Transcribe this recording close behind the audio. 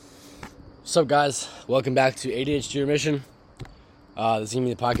What's up, guys? Welcome back to ADHD Remission. This is going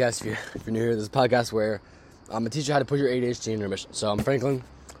to be the podcast. If you're new here, this is a podcast where I'm going to teach you how to put your ADHD in remission. So I'm Franklin,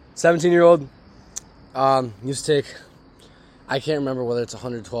 17-year-old. Used to take, I can't remember whether it's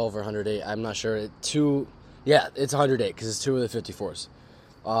 112 or 108. I'm not sure. It's 108 because it's 2 of the 54s.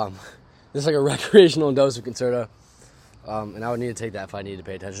 This is like a recreational dose of Concerta. And I would need to take that if I needed to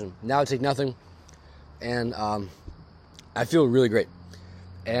pay attention. Now I take nothing. And I feel really great.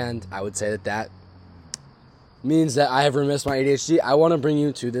 And I would say that means that I have remissed my ADHD. I want to bring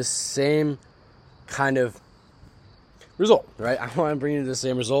you to this same kind of result, right? I want to bring you to the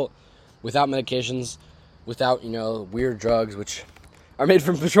same result without medications, without, weird drugs, which are made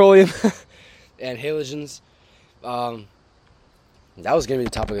from petroleum and halogens. That was going to be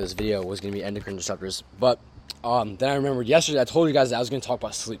the topic of this video, was going to be endocrine disruptors. But then I remembered yesterday, I told you guys that I was going to talk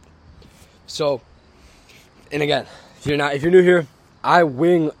about sleep. So, and again, if you're new here, I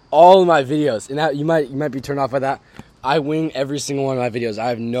wing all of my videos, and that you might be turned off by that. I wing every single one of my videos. I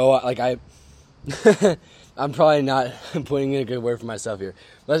have no, I'm probably not putting in a good word for myself here.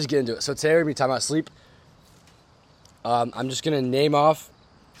 Let's just get into it. So today we're going to be talking about sleep. I'm just going to name off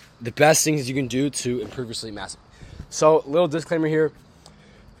the best things you can do to improve your sleep massively. So, little disclaimer here.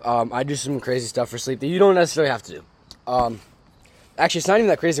 I do some crazy stuff for sleep that you don't necessarily have to do. Actually, it's not even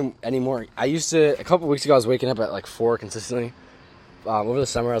that crazy anymore. A couple weeks ago, I was waking up at 4 consistently. Over the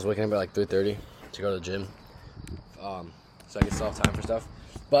summer, I was waking up at 3:30 to go to the gym, so I could still have time for stuff.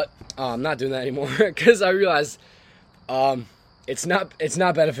 But I'm not doing that anymore because I realized it's not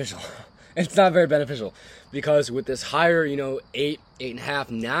beneficial. It's not very beneficial because with this higher,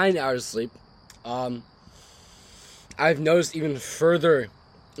 8.5, 9 hours of sleep, I've noticed even further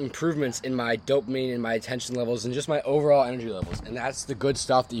improvements in my dopamine and my attention levels and just my overall energy levels. And that's the good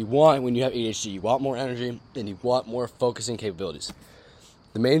stuff that you want when you have ADHD. You want more energy and you want more focusing capabilities.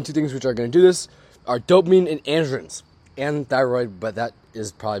 The main two things which are going to do this are dopamine and androgens and thyroid, but that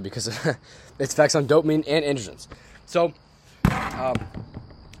is probably because of its effects on dopamine and androgens. So,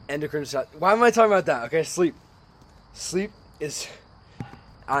 endocrine disruptors. Why am I talking about that? Okay, sleep. Sleep is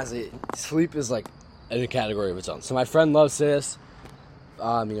like in a category of its own. So my friend loves this.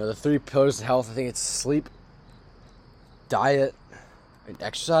 The 3 pillars of health. I think it's sleep, diet, and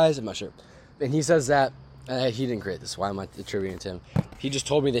exercise. I'm not sure. And he says that he didn't create this. Why am I attributing it to him? He just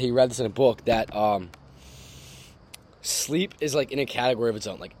told me that he read this in a book that sleep is in a category of its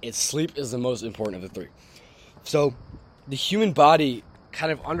own. Sleep is the most important of the 3. So the human body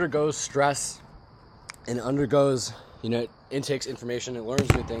kind of undergoes stress and undergoes, it intakes information and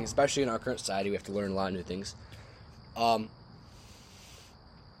learns new things. Especially in our current society, we have to learn a lot of new things.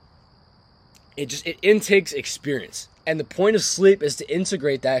 It intakes experience. And the point of sleep is to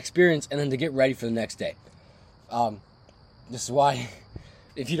integrate that experience and then to get ready for the next day. This is why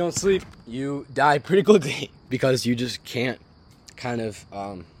if you don't sleep, you die pretty quickly because you just can't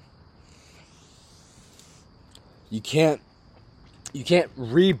you can't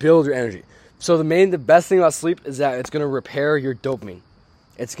rebuild your energy. So the best thing about sleep is that it's going to repair your dopamine.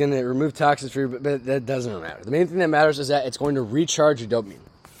 It's going to remove toxins for you, but that doesn't matter. The main thing that matters is that it's going to recharge your dopamine.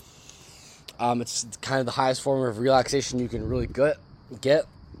 It's kind of the highest form of relaxation you can really get.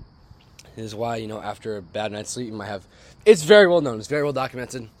 This is why, after a bad night's sleep, you might have... It's very well known. It's very well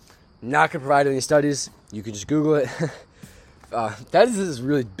documented. Not going to provide any studies. You can just Google it. That is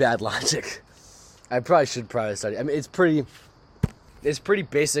really bad logic. I probably should provide a study. I mean, it's pretty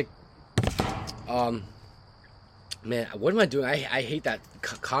basic. Man, what am I doing? I hate that.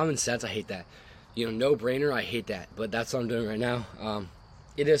 Common sense, I hate that. No-brainer, I hate that. But that's what I'm doing right now.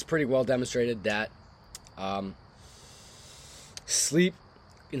 It is pretty well demonstrated that sleep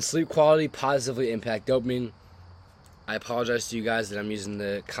and sleep quality positively impact dopamine. I apologize to you guys that I'm using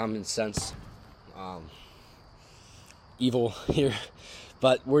the common sense evil here,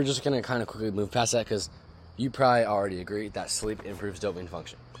 but we're just going to kind of quickly move past that because you probably already agree that sleep improves dopamine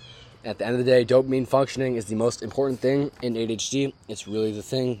function. At the end of the day, dopamine functioning is the most important thing in ADHD. It's really the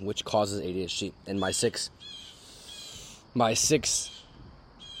thing which causes ADHD. And my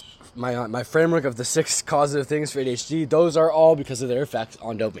framework of the 6 causative things for ADHD, those are all because of their effect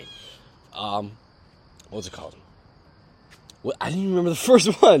on dopamine. What's it called? I didn't even remember the first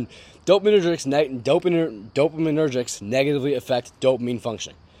one. Dopaminergics negatively affect dopamine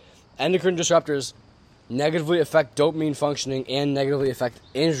functioning. Endocrine disruptors negatively affect dopamine functioning and negatively affect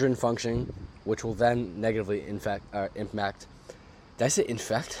androgen functioning, which will then negatively impact. Did I say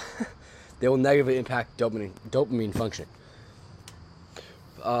infect? They will negatively impact dopamine functioning.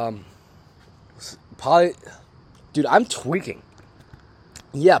 Dude, I'm tweaking.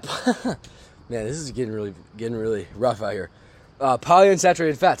 Yep. Man, this is getting really rough out here.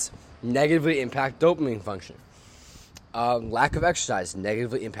 Polyunsaturated fats. negatively impact dopamine function. Lack of exercise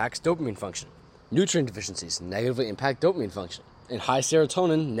negatively impacts dopamine function. Nutrient deficiencies negatively impact dopamine function. And high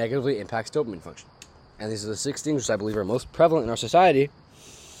serotonin negatively impacts dopamine function. And these are the 6 things which I believe are most prevalent in our society.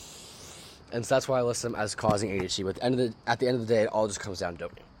 And so that's why I list them as causing ADHD. But at the end of the day, it all just comes down to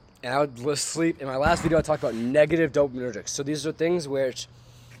dopamine. And I would list sleep. In my last video, I talked about negative dopaminergics. So these are things which,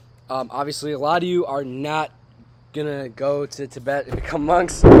 obviously, a lot of you are not going to go to Tibet and become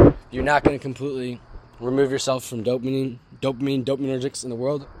monks. You're not going to completely remove yourself from dopaminergics in the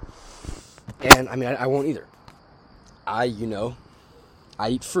world. And, I mean, I won't either. I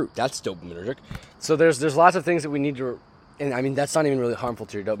eat fruit. That's dopaminergic. So there's lots of things that we need to... And, I mean, that's not even really harmful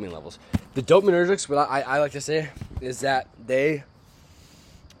to your dopamine levels. The dopaminergics, what I like to say, is that they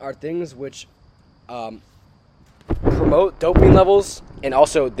are things which promote dopamine levels, and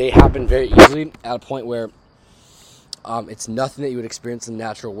also they happen very easily at a point where it's nothing that you would experience in the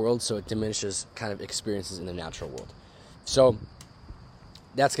natural world, so it diminishes kind of experiences in the natural world. So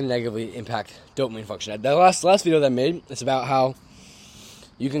that's going to negatively impact dopamine function. The last video that I made is about how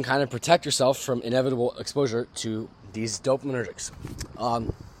you can kind of protect yourself from inevitable exposure to these dopaminergics.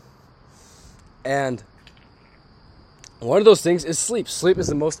 And one of those things is sleep. Sleep is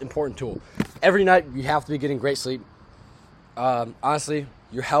the most important tool. Every night you have to be getting great sleep. Honestly,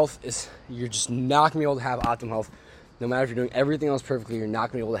 your health you're just not going to be able to have optimal health. No matter if you're doing everything else perfectly, you're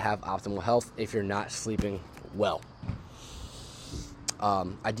not going to be able to have optimal health if you're not sleeping well.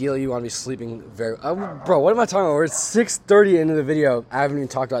 Ideally, you want to be sleeping very... bro, what am I talking about? We're at 6:30 into the video. I haven't even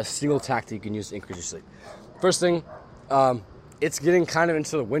talked about a single tactic you can use to increase your sleep. First thing, it's getting kind of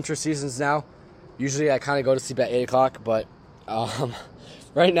into the winter seasons now. Usually I kind of go to sleep at 8 o'clock, but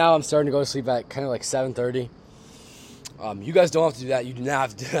right now I'm starting to go to sleep at kind of like 7:30. You guys don't have to do that. You do not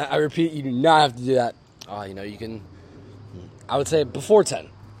have to do that. I repeat, you do not have to do that. You can... I would say before 10.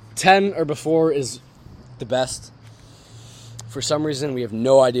 10 or before is the best. For some reason, we have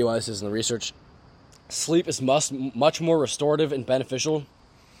no idea why this is in the research. Sleep is much more restorative and beneficial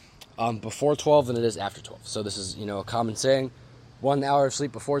before 12 than it is after 12. So this is, a common saying. 1 hour of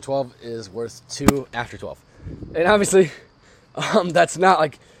sleep before 12 is worth 2 after 12. And obviously, that's not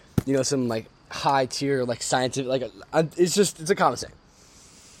like, some like high tier, like scientific, it's a common saying.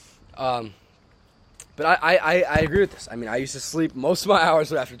 But I agree with this. I mean, I used to sleep, most of my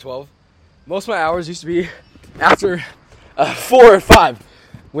hours were after 12. Most of my hours used to be after 4 or 5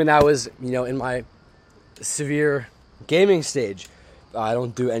 when I was, in my severe gaming stage. I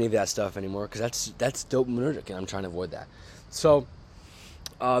don't do any of that stuff anymore because that's dopaminergic, and I'm trying to avoid that. So,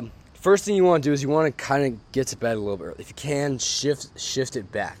 first thing you want to do is you want to kind of get to bed a little bit early. If you can, shift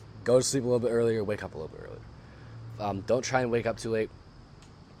it back. Go to sleep a little bit earlier, wake up a little bit earlier. Don't try and wake up too late.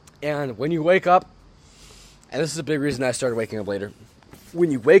 And when you wake up, and this is a big reason I started waking up later,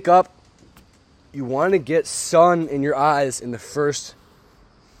 when you wake up, you want to get sun in your eyes in the first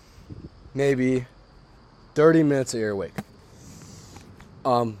maybe 30 minutes that you're awake.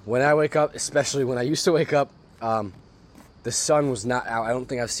 When I wake up, especially when I used to wake up, the sun was not out. I don't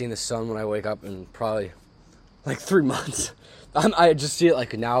think I've seen the sun when I wake up in probably like 3 months. I just see it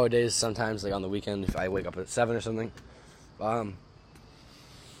like nowadays sometimes, like on the weekend if I wake up at 7 or something. If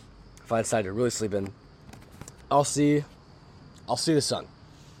I decide to really sleep in, I'll see the sun.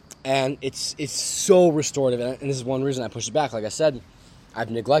 And it's so restorative, and this is one reason I push it back. Like I said, I've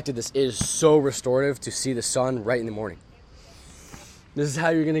neglected this. It is so restorative to see the sun right in the morning. This is how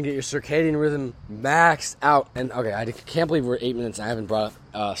you're going to get your circadian rhythm maxed out. And okay, I can't believe we're 8 minutes and I haven't brought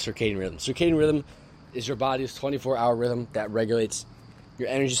up circadian rhythm. Circadian rhythm is your body's 24-hour rhythm that regulates your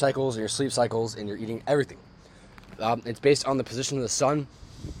energy cycles and your sleep cycles and your eating, everything. It's based on the position of the sun.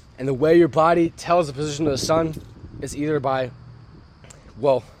 And the way your body tells the position of the sun is either by,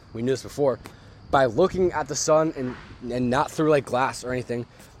 well, we knew this before, by looking at the sun and not through like glass or anything,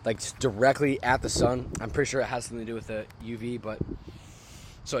 like just directly at the sun. I'm pretty sure it has something to do with the UV, but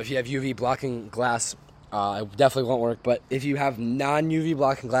so if you have UV blocking glass, it definitely won't work. But if you have non-UV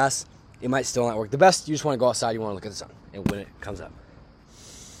blocking glass, it might still not work. The best, you just want to go outside, you want to look at the sun, and when it comes up.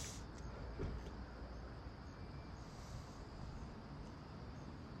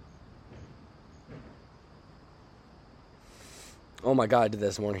 Oh my god, I did that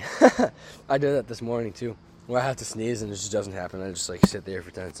this morning. I did that this morning too. Where I have to sneeze and it just doesn't happen. I just like sit there for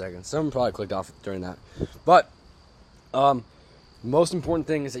 10 seconds. Someone probably clicked off during that. But most important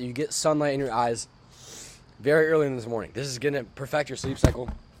thing is that you get sunlight in your eyes very early in this morning. This is going to perfect your sleep cycle.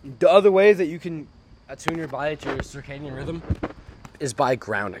 The other way that you can attune your body to your circadian rhythm is by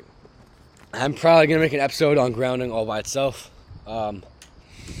grounding. I'm probably going to make an episode on grounding all by itself. When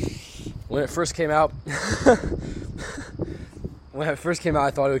it first came out, when it first came out,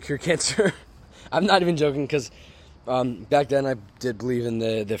 I thought it would cure cancer. I'm not even joking, because back then I did believe in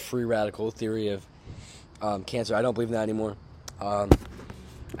the free radical theory of cancer. I don't believe in that anymore. I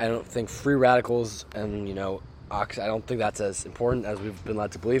don't think free radicals and, I don't think that's as important as we've been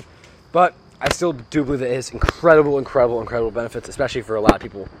led to believe. But I still do believe that it has incredible benefits, especially for a lot of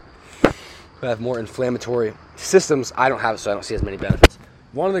people who have more inflammatory systems. I don't have it, so I don't see as many benefits.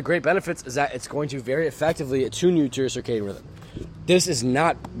 One of the great benefits is that it's going to very effectively attune you to your circadian rhythm. This is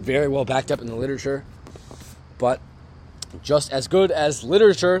not very well backed up in the literature, but just as good as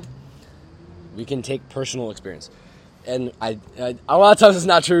literature, we can take personal experience. And I a lot of times it's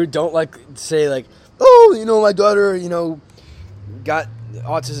not true. Don't say oh, my daughter, got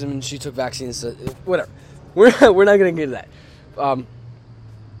autism and she took vaccines. So whatever. We're not going to get into that.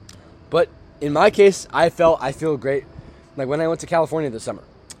 But in my case, I feel great. Like when I went to California this summer,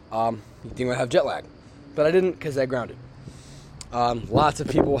 you think I'd have jet lag, but I didn't, because I grounded. Lots of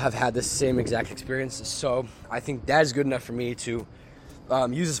people have had the same exact experience, so I think that is good enough for me to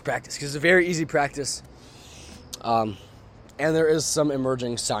use this practice, because it's a very easy practice, and there is some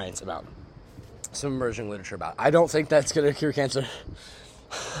emerging science about it, some emerging literature about it. I don't think that's going to cure cancer.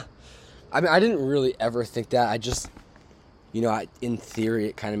 I mean, I didn't really ever think that. I just, in theory,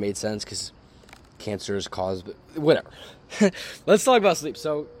 it kind of made sense, because cancer is caused, but whatever. Let's talk about sleep.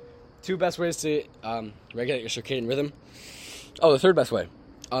 So, 2 best ways to regulate your circadian rhythm. Oh, the 3rd best way.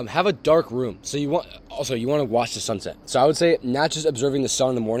 Have a dark room. So you want to watch the sunset. So I would say not just observing the sun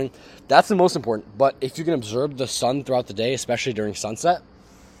in the morning. That's the most important. But if you can observe the sun throughout the day, especially during sunset,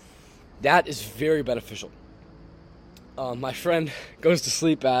 that is very beneficial. My friend goes to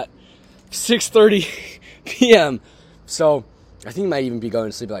sleep at 6:30 p.m. So I think he might even be going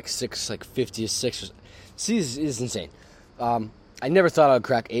to sleep at 6:50 or 6. See, this is insane. I never thought I would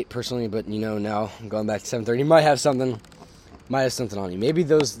crack 8 personally, but now I'm going back to 7:30. Might have something on you. Maybe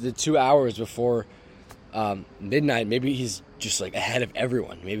the 2 hours before midnight, maybe he's just ahead of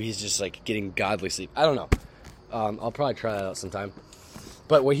everyone. Maybe he's just getting godly sleep. I don't know. I'll probably try that out sometime.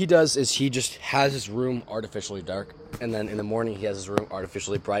 But what he does is he just has his room artificially dark, and then in the morning he has his room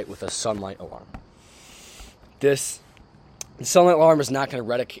artificially bright with a sunlight alarm. The sunlight alarm is not going to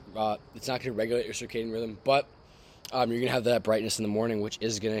regulate your circadian rhythm, but you're going to have that brightness in the morning, which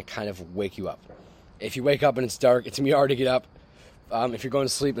is going to kind of wake you up. If you wake up and it's dark, it's going to be hard to get up. If you're going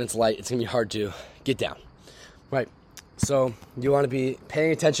to sleep and it's light, it's going to be hard to get down. Right. So you want to be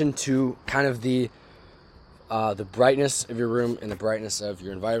paying attention to kind of the brightness of your room and the brightness of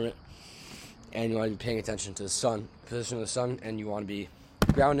your environment. And you want to be paying attention to the sun, position of the sun, and you want to be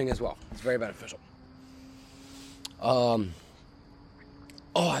grounding as well. It's very beneficial.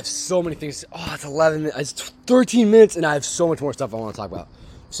 I have so many things. It's 11 minutes. It's 13 minutes, and I have so much more stuff I want to talk about.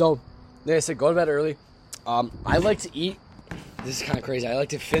 So, like I said, go to bed early. I like to eat. This is kind of crazy. I like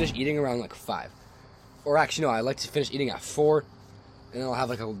to finish eating around 5. Or actually, no, I like to finish eating at 4. And then I'll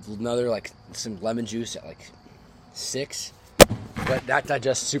have another some lemon juice at 6. But that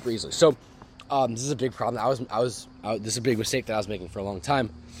digests super easily. So, this is a big problem. This is a big mistake that I was making for a long time.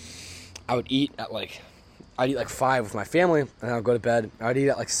 I would eat at I'd eat 5 with my family, and I'd go to bed. I'd eat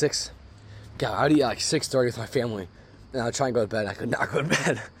at 6. God, I'd eat at 6:30 with my family, and I'd try and go to bed. I could not go to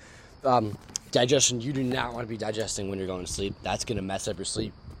bed. Digestion, you do not want to be digesting when you're going to sleep. That's going to mess up your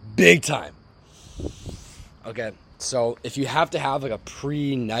sleep big time. Okay, so if you have to have a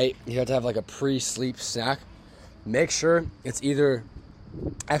pre-night, you have to have a pre-sleep snack, make sure it's either,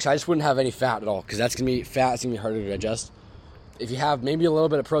 actually I just wouldn't have any fat at all, because that's going to be fat, it's going to be harder to digest. If you have maybe a little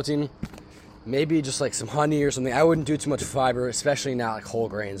bit of protein, maybe just some honey or something. I wouldn't do too much fiber, especially not whole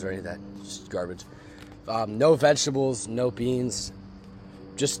grains or any of that. Just garbage. No vegetables, no beans.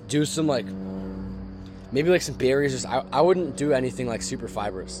 Just do some maybe some berries. I wouldn't do anything super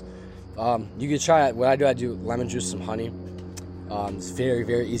fibrous. You could try it. What I do lemon juice, some honey. It's very,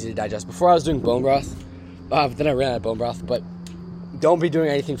 very easy to digest. Before I was doing bone broth, but then I ran out of bone broth. But don't be doing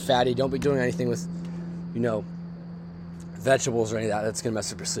anything fatty. Don't be doing anything with, vegetables or any of that. That's gonna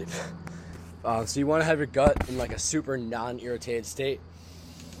mess up your sleep. So you want to have your gut in a super non-irritated state.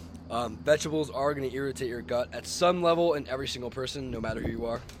 Vegetables are going to irritate your gut at some level in every single person, no matter who you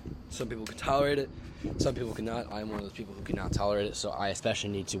are. Some people can tolerate it. Some people cannot. I'm one of those people who cannot tolerate it, so I especially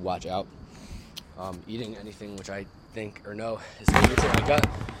need to watch out. Eating anything which I think or know is going to irritate my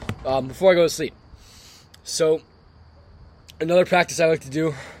gut before I go to sleep. So another practice I like to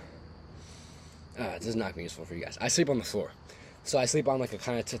do, this is not going to be useful for you guys. I sleep on the floor. So I sleep on a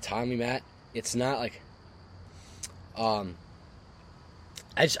kind of tatami mat. It's not I'm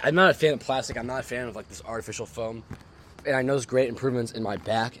not a fan of plastic. I'm not a fan of this artificial foam. And I notice great improvements in my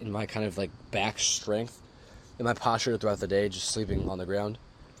back and my kind of back strength in my posture throughout the day, just sleeping on the ground.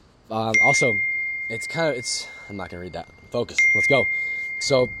 Also, I'm not gonna read that. Focus. Let's go.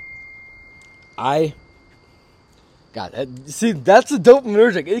 So, see, that's a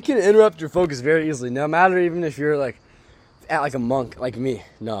dopaminergic. It can interrupt your focus very easily. No matter even if you're like at like a monk like me.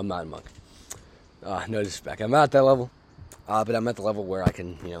 No, I'm not a monk. No disrespect. I'm not at that level. But I'm at the level where I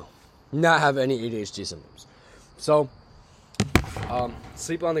can, not have any ADHD symptoms. So,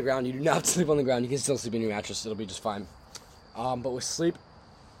 sleep on the ground. You do not have to sleep on the ground. You can still sleep in your mattress. It'll be just fine. But with sleep,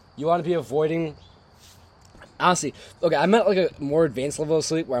 you want to be avoiding... Honestly, okay, I'm at like a more advanced level of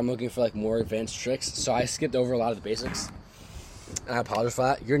sleep where I'm looking for like more advanced tricks. So I skipped over a lot of the basics. And I apologize for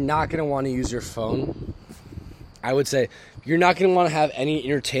that. You're not going to want to use your phone. I would say you're not going to want to have any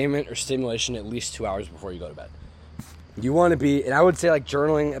entertainment or stimulation at least 2 hours before you go to bed. You want to be, and I would say like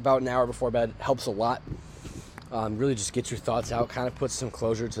journaling about an hour before bed helps a lot. Really just get your thoughts out, kind of put some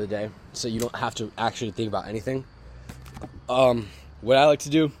closure to the day so you don't have to actually think about anything. What I like to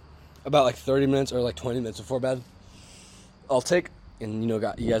do about like 30 minutes or like 20 minutes before bed, I'll take, and you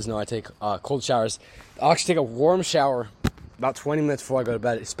guys know I take cold showers. I'll actually take a warm shower about 20 minutes before I go to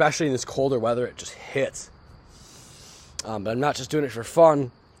bed, especially in this colder weather. It just hits. But I'm not just doing it for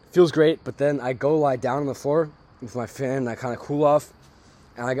fun. It feels great, but then I go lie down on the floor with my fan and I kind of cool off,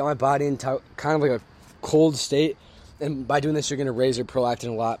 and I got my body in kind of like a cold state. And by doing this, you're going to raise your prolactin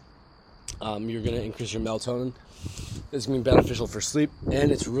a lot. You're going to increase your melatonin. It's going to be beneficial for sleep,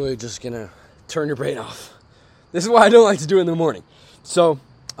 and it's really just going to turn your brain off. This is why I don't like to do it in the morning. So,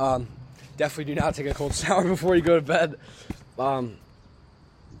 definitely do not take a cold shower before you go to bed. Oh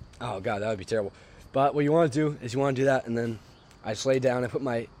God, that would be terrible. But what you want to do is you want to do that, and then I just lay down. I put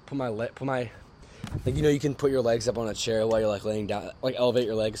my like, you can put your legs up on a chair while you're like laying down, like elevate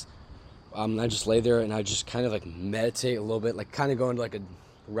your legs. I just lay there and I just kind of like meditate a little bit, like kind of go into like a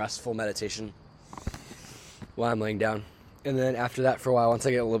restful meditation while I'm laying down. And then after that, for a while, once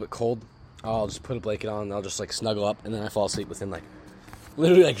I get a little bit cold, I'll just put a blanket on and I'll just like snuggle up, and then I fall asleep within like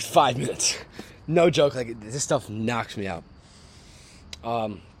literally like 5 minutes. No joke, like this stuff knocks me out.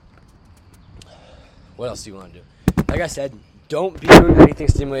 What else do you want to do? Like I said, don't be doing anything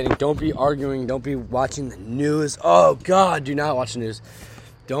stimulating. Don't be arguing. Don't be watching the news. Oh God, do not watch the news.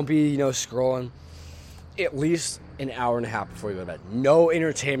 Don't be, scrolling at least an hour and a half before you go to bed. No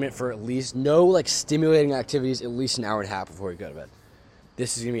entertainment for at least, no like stimulating activities at least an hour and a half before you go to bed.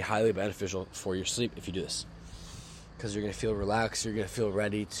 This is going to be highly beneficial for your sleep if you do this. Because you're going to feel relaxed. You're going to feel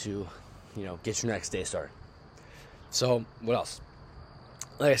ready to, get your next day started. So, what else?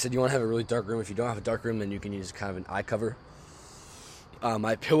 Like I said, you want to have a really dark room. If you don't have a dark room, then you can use kind of an eye cover.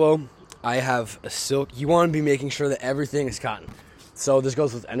 My pillow, I have a silk. You want to be making sure that everything is cotton. So this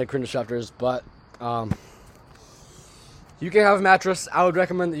goes with endocrine disruptors, but you can have a mattress. I would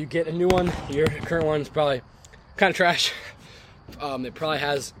recommend that you get a new one. Your current one is probably kind of trash. It probably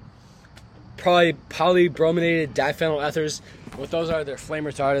has polybrominated diphenyl ethers. What those are, they're flame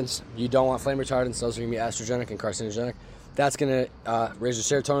retardants. You don't want flame retardants. Those are going to be estrogenic and carcinogenic. That's going to raise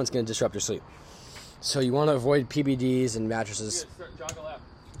your serotonin. It's going to disrupt your sleep. So you want to avoid PBDs and mattresses.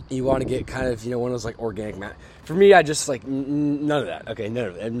 You want to get kind of, one of those like organic mat. For me, I just like none of that. Okay, none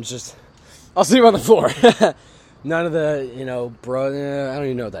of it. I'll sleep on the floor. None of the, I don't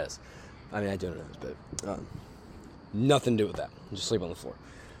even know what that is. I mean, I do know what it is, but nothing to do with that. Just sleep on the floor.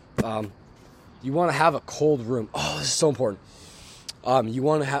 You want to have a cold room. Oh, this is so important. You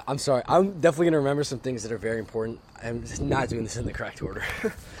want to have, I'm sorry, I'm definitely going to remember some things that are very important. I'm just not doing this in the correct order.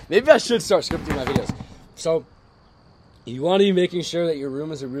 Maybe I should start scripting my videos. So, you want to be making sure that your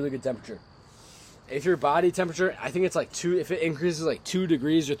room is a really good temperature. If your body temperature, I think it's like if it increases like 2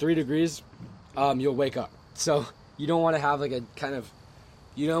 degrees or 3 degrees, you'll wake up. So, you don't want to have like a kind of,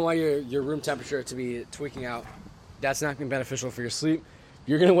 you don't want your room temperature to be tweaking out. That's not going to be beneficial for your sleep.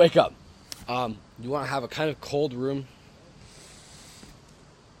 You're going to wake up. You want to have a kind of cold room.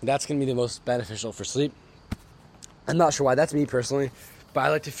 That's going to be the most beneficial for sleep. I'm not sure why. That's me personally. But I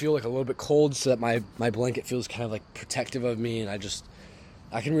like to feel like a little bit cold so that my blanket feels kind of like protective of me, and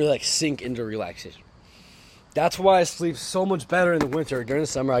I can really like sink into relaxation. That's why I sleep so much better in the winter. During the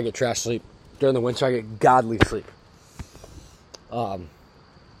summer, I get trash sleep. During the winter, I get godly sleep.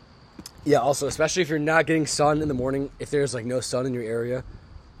 Yeah, also, especially if you're not getting sun in the morning, if there's like no sun in your area,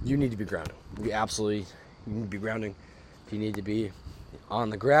 you need to be grounding. You need to be grounding. You need to be on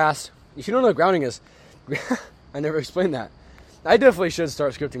the grass. If you don't know what grounding is, I never explained that. I definitely should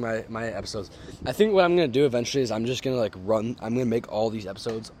start scripting my episodes. I think what I'm going to do eventually is I'm just going to I'm going to make all these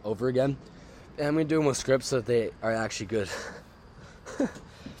episodes over again. And I'm going to do them with scripts so that they are actually good.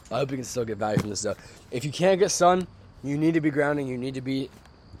 I hope you can still get value from this stuff. If you can't get sun, you need to be grounding. You need to be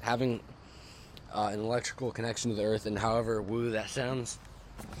having an electrical connection to the earth, and however woo that sounds,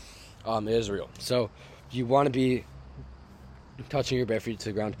 it is real. So you want to be touching your bare feet to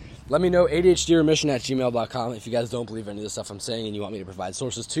the ground. Let me know, ADHDremission@gmail.com, if you guys don't believe any of the stuff I'm saying and you want me to provide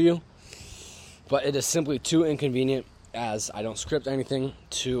sources to you. But it is simply too inconvenient, as I don't script anything,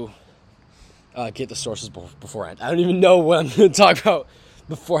 to get the sources beforehand. I don't even know what I'm going to talk about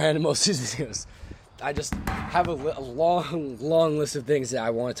beforehand in most of these videos. I just have a long list of things that I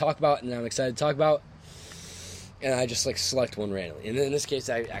want to talk about and I'm excited to talk about, and I just select one randomly. And in this case,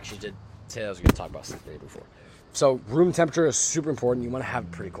 I actually did say I was going to talk about something before. So room temperature is super important. You want to have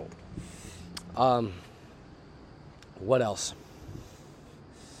it pretty cold. What else?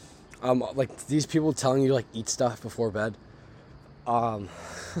 These people telling you eat stuff before bed.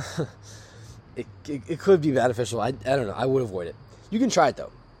 It could be beneficial. I don't know. I would avoid it. You can try it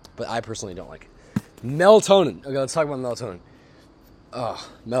though, but I personally don't like it. Melatonin. Okay, let's talk about melatonin.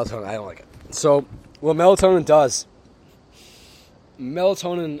 Melatonin. I don't like it. So what melatonin does?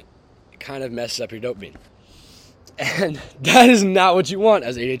 Melatonin kind of messes up your dopamine. And that is not what you want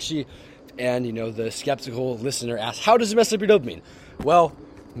as ADHD. And, the skeptical listener asks, how does it mess up your dopamine? Well,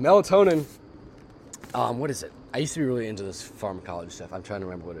 melatonin, what is it? I used to be really into this pharmacology stuff. I'm trying to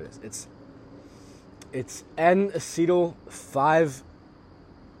remember what it is. It's N-acetyl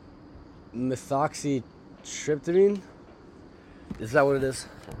 5-methoxytryptamine. Is that what it is?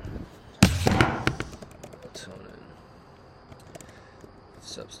 Melatonin.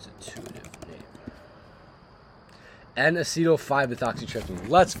 Substitutive name. N-acetyl 5-methoxytryptamine.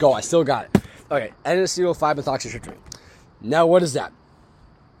 Let's go. I still got it. Okay, N-acetyl 5-methoxytryptamine. Now, what is that?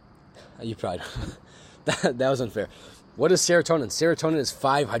 You probably that was unfair. What is serotonin? Serotonin is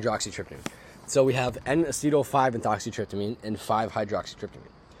 5-hydroxytryptamine. So we have N-acetyl 5-methoxytryptamine and 5-hydroxytryptamine.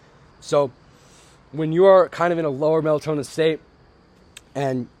 So when you are kind of in a lower melatonin state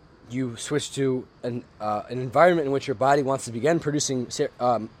and you switch to an environment in which your body wants to begin producing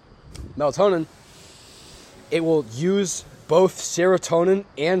melatonin, it will use both serotonin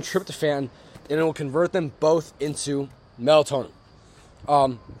and tryptophan, and it will convert them both into melatonin.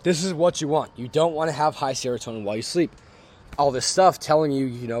 This is what you want. You don't want to have high serotonin while you sleep. All this stuff telling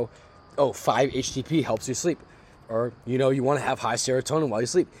you, 5-HTP helps you sleep. Or, you want to have high serotonin while you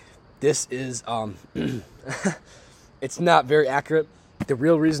sleep. This is, it's not very accurate. The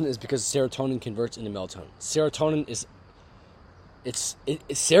real reason is because serotonin converts into melatonin. Serotonin is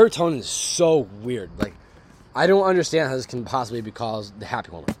so weird. I don't understand how this can possibly be called the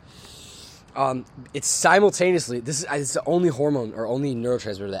happy hormone. It's simultaneously, it's the only hormone or only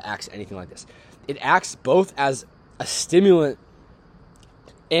neurotransmitter that acts anything like this. It acts both as a stimulant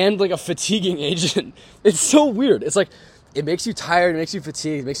and a fatiguing agent. It's so weird. It's it makes you tired, it makes you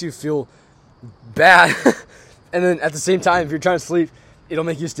fatigued, it makes you feel bad. And then at the same time, if you're trying to sleep, it'll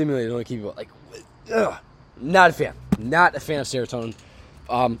make you stimulated, it'll keep you not a fan. Not a fan of serotonin.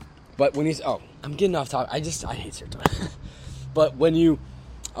 But when I'm getting off topic. I hate serotonin. But serotonin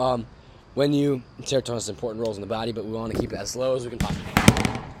has important roles in the body, but we want to keep it as low as we can possibly.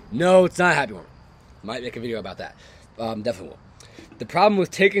 No, it's not a happy hormone. Might make a video about that. Definitely will. The problem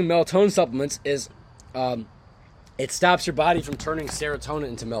with taking melatonin supplements is it stops your body from turning serotonin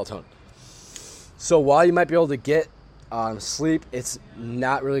into melatonin. So while you might be able to get sleep, it's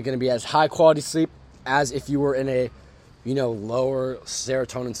not really going to be as high quality sleep as if you were in a lower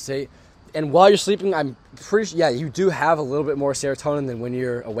serotonin state. And while you're sleeping, I'm pretty sure, you do have a little bit more serotonin than when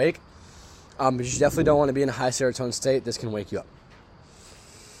you're awake. But you definitely don't want to be in a high serotonin state. This can wake you up.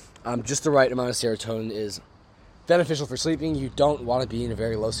 Just the right amount of serotonin is beneficial for sleeping. You don't want to be in a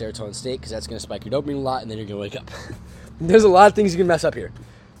very low serotonin state because that's going to spike your dopamine a lot, and then you're going to wake up. There's a lot of things you can mess up here.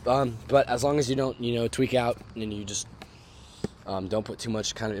 But as long as you don't, tweak out and you just don't put too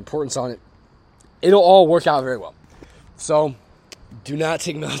much kind of importance on it, it'll all work out very well. So do not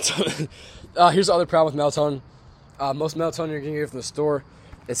take melatonin. Here's the other problem with melatonin. Most melatonin you're going to get from the store,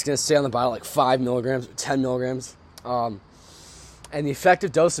 it's going to stay on the bottle 5 milligrams or 10 milligrams. And the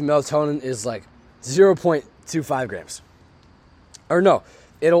effective dose of melatonin is 0.25 grams. Or no,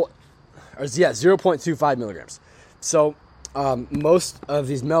 0.25 milligrams. So most of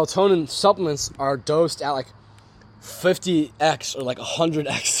these melatonin supplements are dosed at 50x or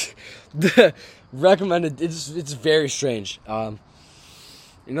 100x the recommended. It's very strange.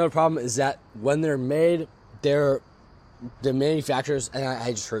 Another problem is that when they're made, the manufacturers, and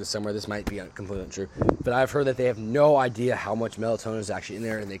I just heard this somewhere, this might be completely untrue, but I've heard that they have no idea how much melatonin is actually in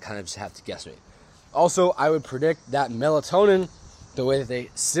there, and they kind of just have to guesstimate. Also, I would predict that melatonin, the way that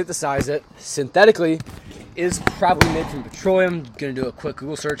they synthesize it synthetically, is probably made from petroleum. I'm going to do a quick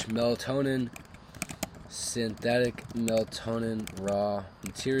Google search. Melatonin, synthetic melatonin, raw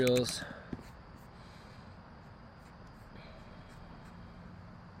materials.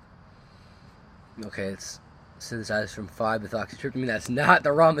 Okay, it's synthesized from 5-methoxytryptamine. That's not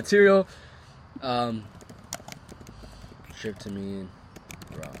the raw material. Tryptamine,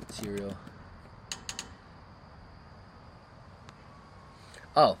 raw material.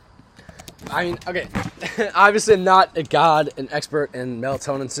 Oh, I mean, okay. Obviously, I'm not an expert in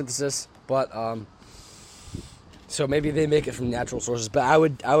melatonin synthesis, but so maybe they make it from natural sources. But I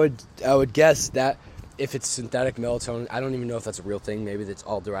would guess that if it's synthetic melatonin, I don't even know if that's a real thing. Maybe that's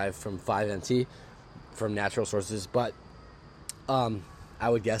all derived from 5-MT, from natural sources. But I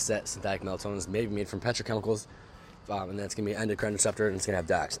would guess that synthetic melatonin is maybe made from petrochemicals, and then it's going to be an endocrine receptor, and it's going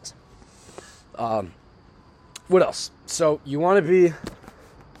to have dioxins. What else? So you want to be...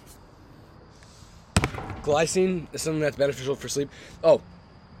 Glycine is something that's beneficial for sleep. Oh,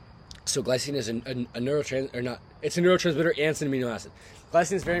 so glycine is a neurotransmitter, or not? It's a neurotransmitter and it's an amino acid.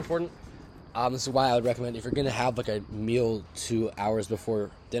 Glycine is very important. This is why I would recommend, if you're going to have like a meal 2 hours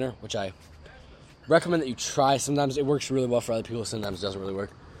before dinner, which I recommend that you try. Sometimes it works really well for other people, sometimes it doesn't really work.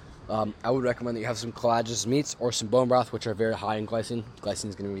 I would recommend that you have some collagenous meats or some bone broth, which are very high in glycine. Glycine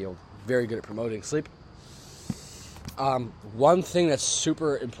is going to be very good at promoting sleep. One thing that's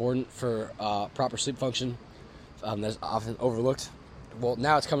super important for proper sleep function that's often overlooked, well,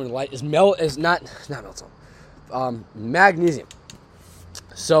 now it's coming to light, is not melatonin, magnesium.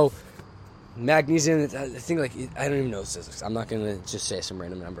 So magnesium, I think, like, I don't even know the statistics. I'm not going to just say some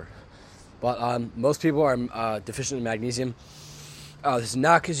random number. But most people are deficient in magnesium. This is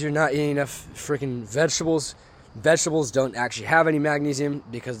not because you're not eating enough freaking vegetables. Vegetables don't actually have any magnesium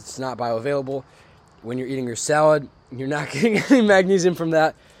because it's not bioavailable. When you're eating your salad, you're not getting any magnesium from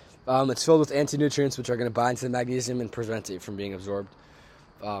that. It's filled with anti-nutrients, which are going to bind to the magnesium and prevent it from being absorbed.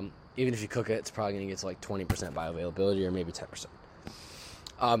 Even if you cook it, it's probably going to get to like 20% bioavailability or maybe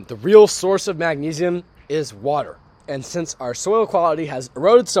 10%. The real source of magnesium is water. And since our soil quality has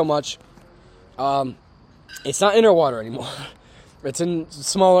eroded so much, it's not in our water anymore. It's in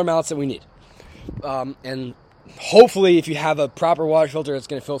smaller amounts than we need. And hopefully, if you have a proper water filter, it's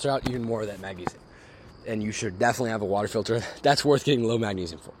going to filter out even more of that magnesium. And you should definitely have a water filter. That's worth getting low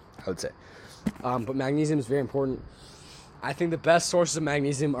magnesium for, I would say. But magnesium is very important. I think the best sources of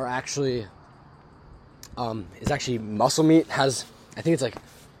magnesium are actually muscle meat. I think it's like,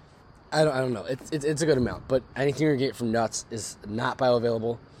 I don't know. It's a good amount. But anything you're going to get from nuts is not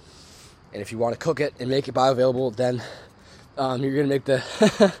bioavailable. And if you want to cook it and make it bioavailable, then you're going to make the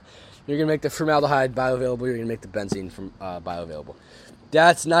you're going to make the formaldehyde bioavailable. You're going to make the benzene from bioavailable.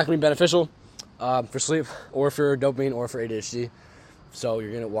 That's not going to be beneficial for sleep or for dopamine or for ADHD. So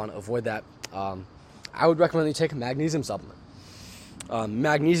you're going to want to avoid that. I would recommend you take a magnesium supplement.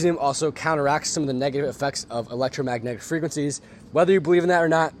 Magnesium also counteracts some of the negative effects of electromagnetic frequencies. Whether you believe in that or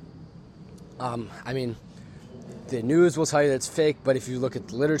not, I mean, the news will tell you that it's fake, but if you look at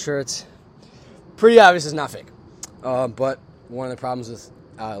the literature, it's pretty obvious it's not fake. But one of the problems with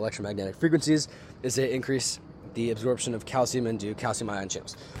electromagnetic frequencies is they increase the absorption of calcium into calcium ion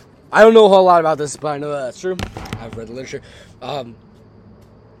channels. I don't know a whole lot about this, but I know that that's true. I've read the literature.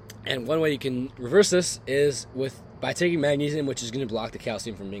 And one way you can reverse this is by taking magnesium, which is going to block the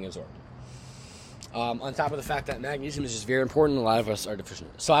calcium from being absorbed. On top of the fact that magnesium is just very important, a lot of us are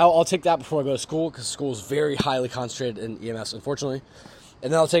deficient. So I'll take that before I go to school, because school is very highly concentrated in EMS, unfortunately.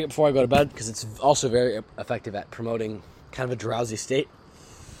 And then I'll take it before I go to bed, because it's also very effective at promoting kind of a drowsy state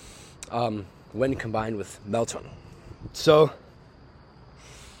when combined with melatonin. So,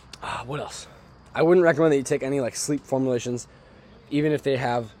 what else? I wouldn't recommend that you take any like sleep formulations, even if they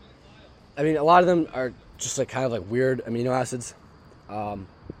have, I mean, a lot of them are just like kind of like weird amino acids.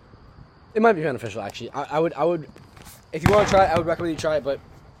 It might be beneficial, actually. I would, if you want to try it, I would recommend you try it, but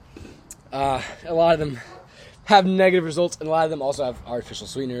a lot of them have negative results, and a lot of them also have artificial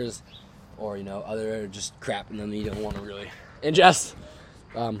sweeteners or, other just crap in them that you don't want to really ingest.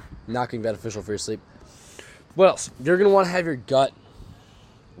 Not going to be beneficial for your sleep. What else? You're going to want to have your gut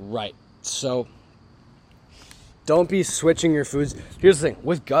right. So don't be switching your foods. Here's the thing.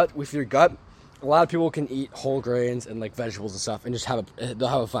 With your gut, a lot of people can eat whole grains and like vegetables and stuff and just they'll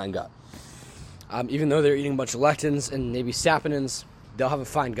have a fine gut. Even though they're eating a bunch of lectins and maybe saponins, they'll have a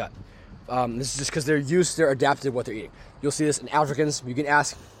fine gut. This is just because they're adapted to what they're eating. You'll see this in Africans. You can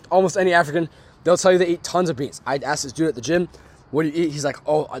ask almost any African. They'll tell you they eat tons of beans. I'd ask this dude at the gym, what do you eat? He's like,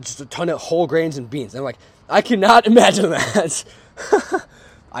 oh, just a ton of whole grains and beans. And I'm like, I cannot imagine that.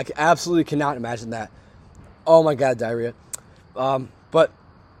 I absolutely cannot imagine that. Oh my God, diarrhea. But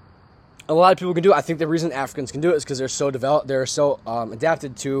a lot of people can do it. I think the reason Africans can do it is because they're so developed, they're so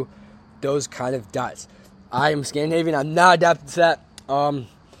adapted to those kind of diets. I am Scandinavian. I'm not adapted to that.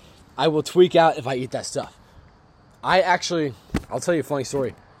 I will tweak out if I eat that stuff. I'll tell you a funny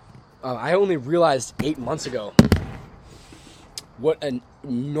story. I only realized 8 months ago what a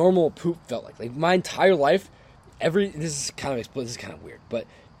normal poop felt like. Like my entire life, this is kind of weird, but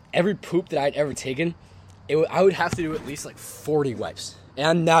every poop that I'd ever taken, I would have to do at least like 40 wipes. And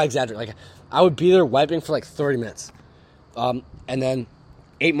I'm not exaggerating. Like I would be there wiping for like 30 minutes. And then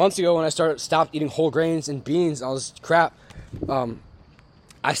 8 months ago when I stopped eating whole grains and beans and all this crap,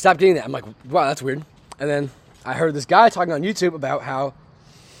 I stopped doing that. I'm like, wow, that's weird. And then I heard this guy talking on YouTube about how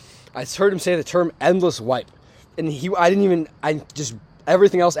I heard him say the term endless wipe. And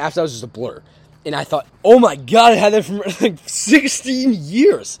everything else after that was just a blur. And I thought, oh my God, I had that for like 16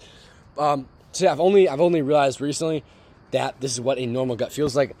 years. So yeah, I've only realized recently that this is what a normal gut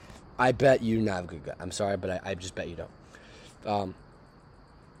feels like. I bet you not have a good gut. I'm sorry, but I just bet you don't.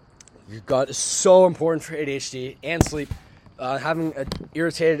 Your gut is so important for ADHD and sleep. Having an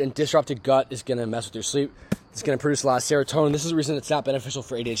irritated and disrupted gut is going to mess with your sleep. It's going to produce a lot of serotonin. This is the reason it's not beneficial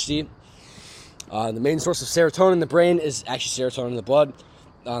for ADHD. The main source of serotonin in the brain is actually serotonin in the blood.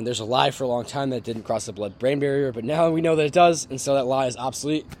 There's a lie for a long time that it didn't cross the blood-brain barrier, but now we know that it does, and so that lie is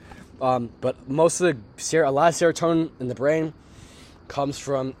obsolete. But a lot of serotonin in the brain comes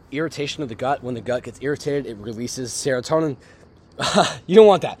from irritation of the gut. When the gut gets irritated, it releases serotonin. You don't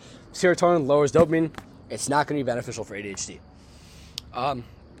want that. Serotonin lowers dopamine. It's not going to be beneficial for ADHD.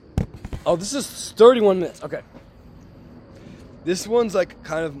 This is 31 minutes. Okay. This one's like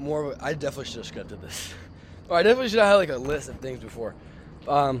kind of more of I definitely should have scripted this. Or I definitely should have had like a list of things before.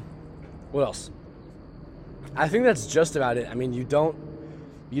 What else? I think that's just about it. I mean, you don't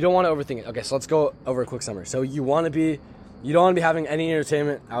want to overthink it. Okay, so let's go over a quick summary. So you don't want to be having any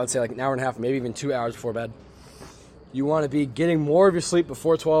entertainment, I would say like an hour and a half, maybe even 2 hours before bed. You want to be getting more of your sleep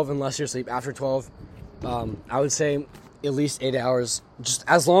before 12 and less of your sleep after 12. I would say at least 8 hours. Just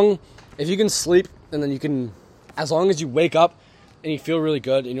if you can sleep and then as long as you wake up and you feel really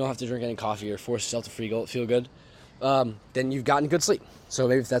good and you don't have to drink any coffee or force yourself to feel good, then you've gotten good sleep. So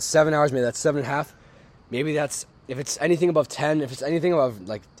maybe if that's 7 hours, maybe that's 7.5. Maybe that's, if it's anything above 10, if it's anything above,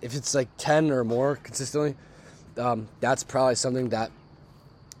 like, if it's like 10 or more consistently, that's probably something that,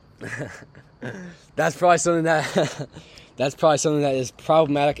 that's probably something that is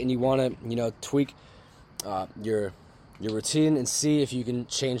problematic, and you want to, tweak your routine and see if you can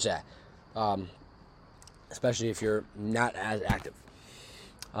change that, especially if you're not as active.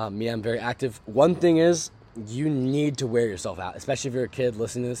 Me, I'm very active. One thing is, you need to wear yourself out, especially if you're a kid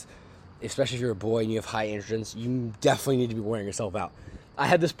listening to this, especially if you're a boy and you have high androgens. You definitely need to be wearing yourself out. I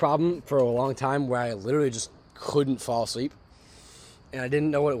had this problem for a long time where I literally just couldn't fall asleep, and I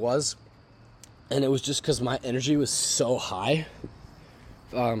didn't know what it was. And it was just because my energy was so high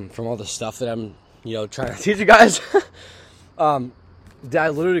from all the stuff that I'm, trying to teach you guys, that I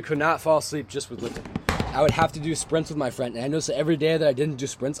literally could not fall asleep just with lifting. I would have to do sprints with my friend, and I noticed that every day that I didn't do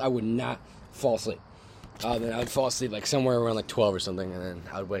sprints, I would not fall asleep. Then I would fall asleep like somewhere around like 12 or something, and then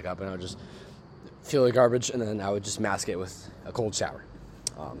I would wake up and I would just feel like garbage, and then I would just mask it with a cold shower.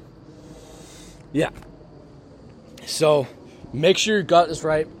 So make sure your gut is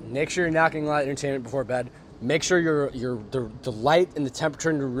right. Make sure you're not getting a lot of entertainment before bed. Make sure the light and the temperature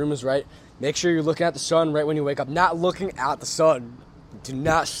in your room is right. Make sure you're looking at the sun right when you wake up. Not looking at the sun. Do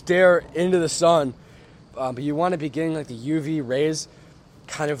not stare into the sun. But you want to be getting like the UV rays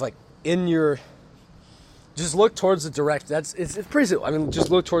kind of like in your... Just look towards the direction. It's pretty simple. I mean, just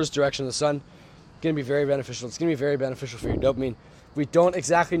look towards the direction of the sun. It's going to be very beneficial. It's going to be very beneficial for your dopamine. We don't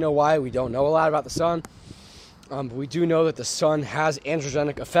exactly know why. We don't know a lot about the sun. But we do know that the sun has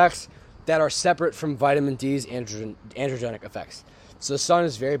androgenic effects that are separate from vitamin D's androgenic effects. So the sun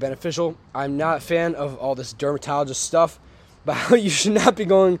is very beneficial. I'm not a fan of all this dermatologist stuff about how you should not be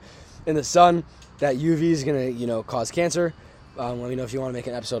going in the sun, that UV is going to, cause cancer. Let me know if you want to make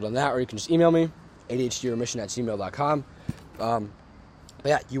an episode on that, or you can just email me, ADHDremission@gmail.com. But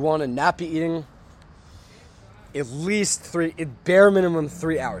yeah, you want to not be eating at least bare minimum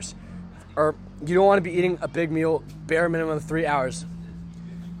 3 hours. Or you don't want to be eating a big meal, bare minimum 3 hours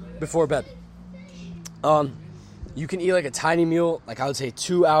before bed. You can eat like a tiny meal, like I would say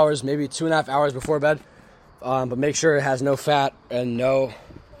 2 hours, maybe 2.5 hours before bed. But make sure it has no fat and no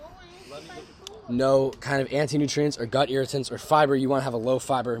kind of anti-nutrients or gut irritants or fiber. You want to have a low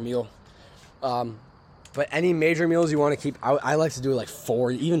fiber meal. But any major meals you want to keep, I like to do like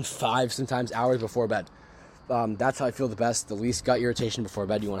 4, even 5 sometimes hours before bed. That's how I feel the best. The least gut irritation before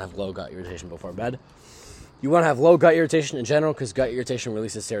bed. You want to have low gut irritation before bed. You want to have low gut irritation in general because gut irritation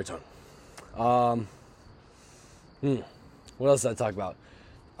releases serotonin. What else did I talk about?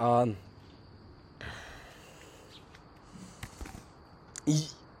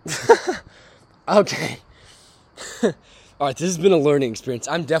 Okay. All right, this has been a learning experience.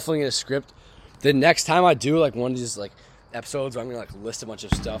 I'm definitely going to script. The next time I do like one of these like episodes where I'm going to like list a bunch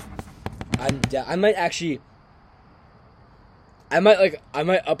of stuff, I might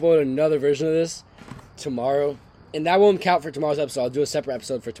upload another version of this tomorrow, and that won't count for tomorrow's episode. I'll do a separate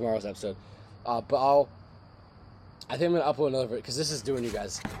episode for tomorrow's episode. But I think I'm going to upload another because this is doing you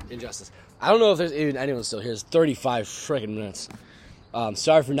guys injustice. I don't know if there's even anyone still here. It's 35 freaking minutes.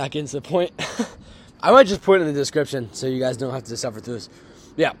 Sorry for not getting to the point. I might just put it in the description so you guys don't have to suffer through this.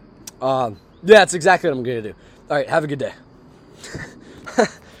 Yeah. That's exactly what I'm going to do. All right, have a good day.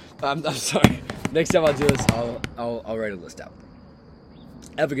 I'm sorry. Next time I do this, I'll write a list out.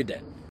 Have a good day.